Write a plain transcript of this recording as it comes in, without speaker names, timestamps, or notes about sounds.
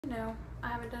No, I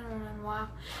haven't done one in a while.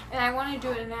 And I want to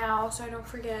do it now so I don't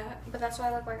forget. But that's why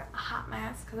I look like a hot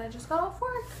mess because I just got off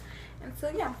work. And so,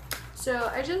 yeah.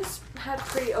 So I just had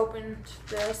pre-opened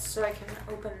this so I can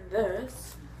open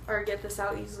this or get this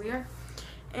out easier.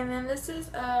 And then this is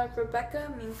a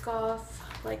Rebecca Minkoff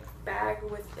like bag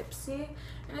with Ipsy.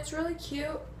 And it's really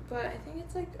cute, but I think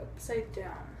it's like upside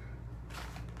down.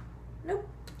 Nope,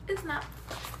 it's not.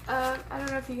 I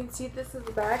don't know if you can see, this is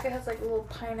the back. It has like little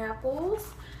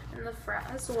pineapples in the front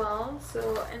as well.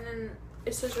 So, and then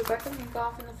it says Rebecca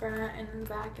Minkoff in the front, and in the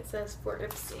back it says for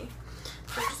Ipsy.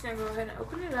 So I'm just gonna go ahead and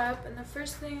open it up. And the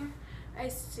first thing I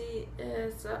see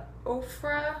is a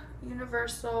Ofra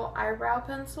Universal Eyebrow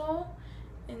Pencil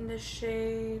in the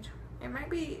shade, it might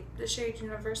be the shade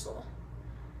Universal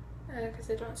because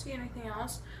I don't see anything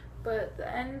else. But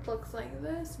the end looks like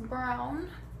this, brown.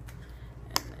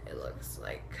 And it looks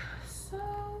like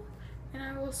so. And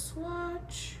I will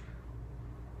swatch.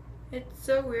 It's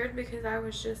so weird because I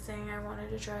was just saying I wanted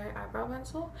to try eyebrow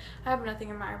pencil. I have nothing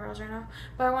in my eyebrows right now,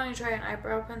 but I want to try an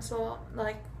eyebrow pencil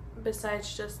like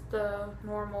besides just the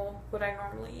normal, what I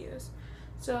normally use.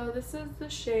 So this is the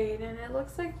shade, and it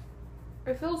looks like,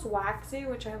 it feels waxy,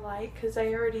 which I like because I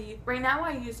already, right now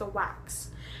I use a wax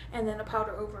and then a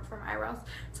powder over for my eyebrows.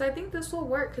 So I think this will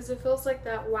work because it feels like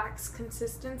that wax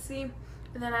consistency.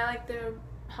 And then I like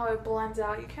how it blends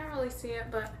out. You can't really see it,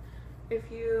 but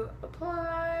if you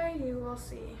apply, you will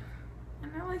see.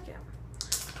 And I like it.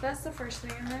 That's the first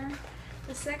thing in there.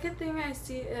 The second thing I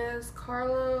see is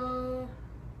Carla's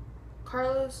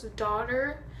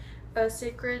Daughter, a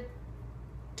Sacred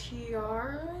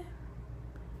Tiara.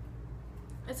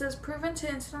 It says proven to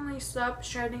instantly stop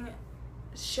shedding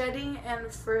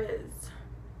and frizz.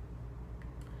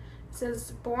 It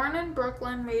says born in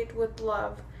Brooklyn, made with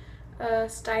love.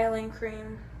 Styling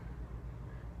cream,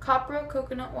 copra,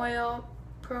 coconut oil,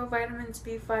 pro vitamins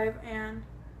B5, and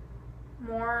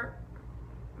more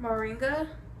moringa.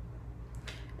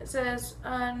 It says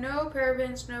no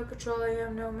parabens, no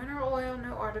petroleum, no mineral oil,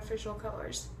 no artificial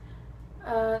colors.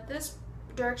 This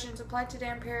directions: apply to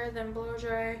damp hair, then blow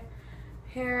dry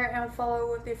hair and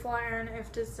follow with a fly iron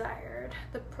if desired.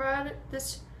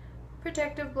 This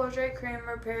protective blow dry cream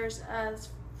repairs as.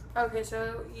 Okay,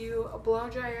 so you blow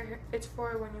dry your hair. It's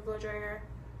for when you blow dry your hair.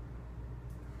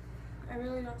 I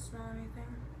really don't smell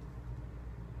anything.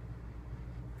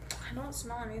 I don't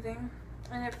smell anything.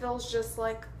 And it feels just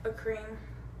like a cream.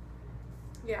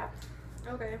 Yeah.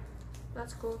 Okay.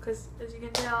 That's cool because, as you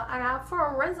can tell, I got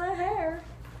frizzy hair.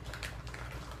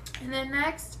 And then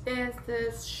next is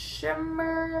this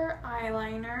shimmer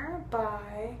eyeliner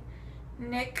by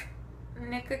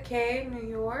Nika K, New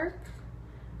York.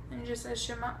 And just a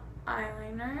shimmer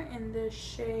eyeliner in the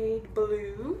shade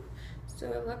blue. So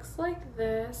it looks like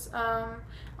this.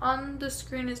 On the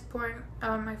screen is pouring,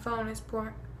 my phone is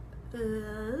pouring,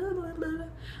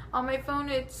 on my phone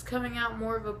it's coming out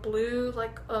more of a blue,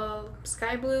 like a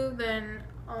sky blue, than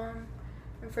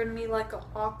in front of me like a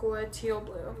aqua teal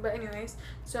blue. But anyways,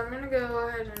 so I'm gonna go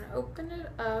ahead and open it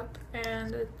up,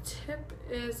 and the tip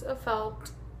is a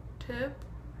felt tip,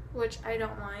 which I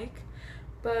don't like,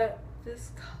 but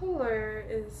this color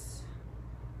is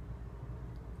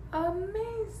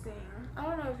amazing. I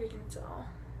don't know if you can tell.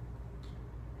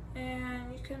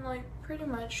 And you can like pretty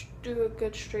much do a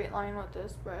good straight line with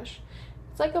this brush.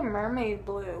 It's like a mermaid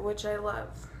blue, which I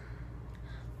love.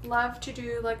 Love to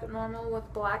do like normal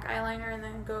with black eyeliner and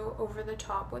then go over the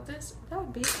top with this. That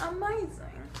would be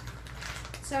amazing.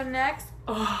 So next,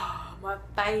 oh, my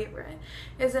favorite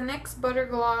is a NYX Butter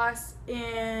Gloss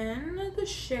in the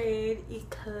shade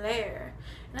Eclair.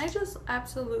 And I just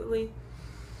absolutely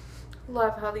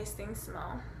love how these things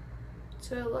smell.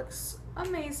 So it looks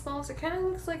amazing. It kind of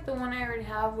looks like the one I already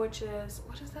have, which is,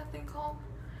 what is that thing called?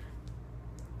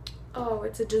 Oh,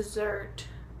 it's a dessert.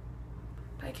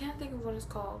 But I can't think of what it's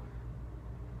called.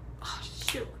 Oh,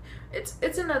 shoot.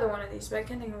 It's another one of these, but I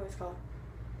can't think of what it's called.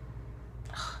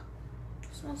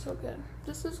 Smells so good.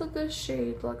 This is what this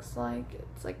shade looks like.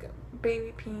 It's like a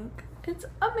baby pink. It's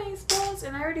amazing,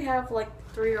 and I already have like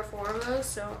 3 or 4 of those,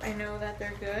 so I know that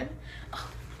they're good.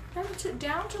 Oh,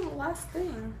 down to the last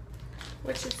thing,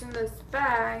 which is in this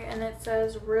bag, and it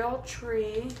says Real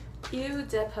Tree Eau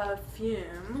de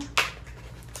Parfum,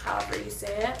 however you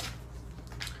say it.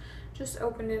 Just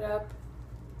opened it up.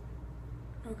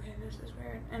 Okay, this is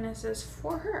weird, and it says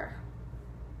for her.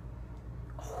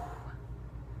 Oh.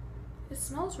 It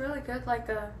smells really good, like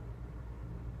a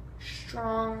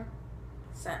strong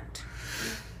scent.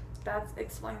 That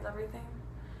explains everything.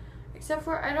 Except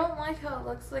for, I don't like how it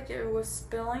looks like it was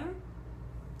spilling.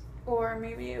 Or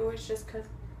maybe it was just because,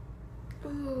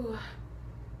 ooh.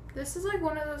 This is like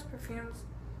one of those perfumes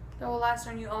that will last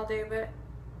on you all day, but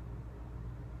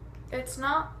it's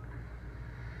not,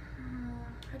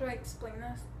 how do I explain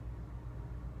this?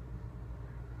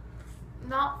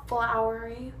 Not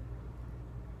flowery.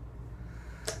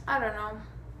 I don't know.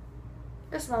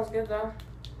 It smells good though.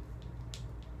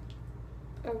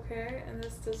 Okay, and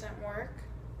this doesn't work.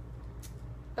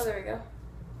 Oh, there we go.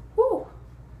 Woo!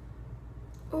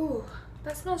 Ooh,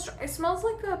 that smells strong. It smells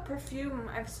like a perfume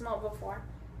I've smelled before.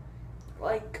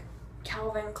 Like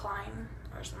Calvin Klein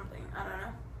or something. I don't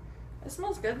know. It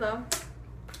smells good though.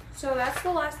 So that's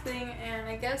the last thing, and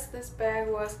I guess this bag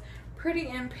was pretty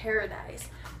in paradise,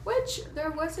 which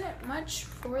there wasn't much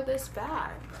for this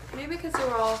bag. Maybe because they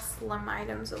were all slim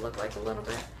items, it looked like a little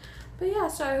bit. But yeah,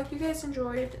 so I hope you guys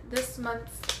enjoyed this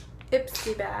month's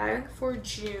Ipsy bag for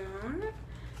June.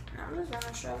 And I'm just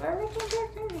gonna shove everything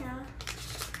back in here.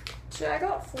 So I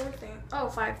got 5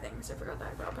 things. I forgot the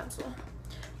eyebrow pencil.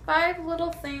 5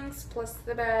 little things plus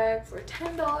the bag for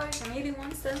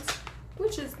 $10.81,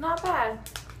 which is not bad.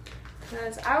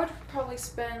 Because I would probably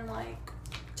spend like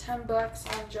 $10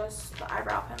 on just the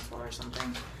eyebrow pencil or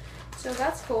something. So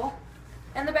that's cool.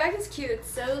 And the bag is cute. It's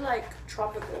so like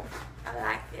tropical. I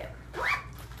like it.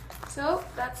 So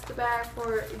that's the bag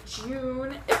for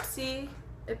June Ipsy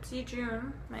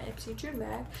June, my Ipsy June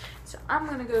bag. So I'm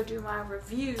gonna go do my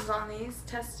reviews on these,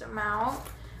 test them out,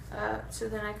 so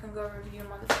then I can go review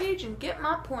them on the page and get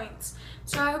my points.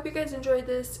 So I hope you guys enjoyed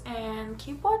this and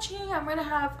keep watching. I'm gonna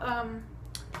have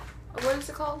what is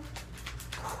it called?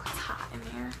 Oh, it's hot in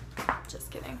here. Just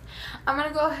kidding. I'm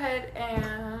gonna go ahead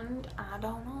and I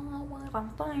don't know what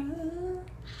I'm doing.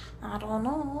 I don't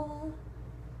know.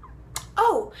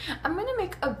 Oh, I'm gonna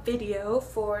make a video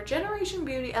for Generation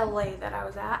Beauty LA that I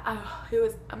was at. It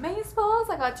was amazeballs.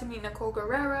 I got to meet Nicole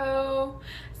Guerrero.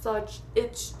 Saw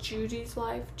It's Judy's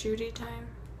Life, Judy time.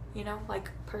 You know, like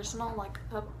personal, like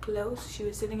up close. She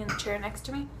was sitting in the chair next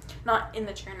to me. Not in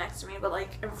the chair next to me, but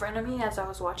like in front of me as I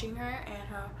was watching her and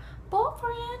her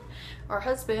boyfriend or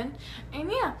husband. And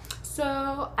yeah,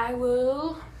 so I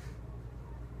will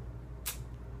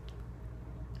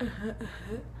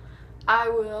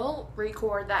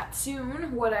record that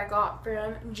soon, what I got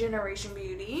from Generation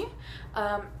Beauty.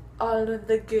 All of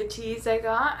the goodies I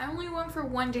got. I only went for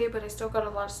 1 day, but I still got a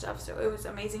lot of stuff, so it was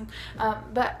amazing.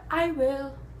 But I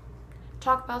will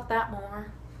talk about that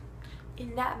more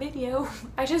in that video.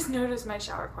 I just noticed my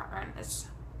shower curtain is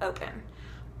open.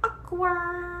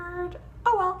 Awkward.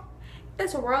 Oh well,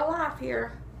 it's real life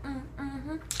here.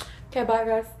 Okay, bye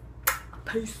guys.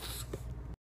 Peace.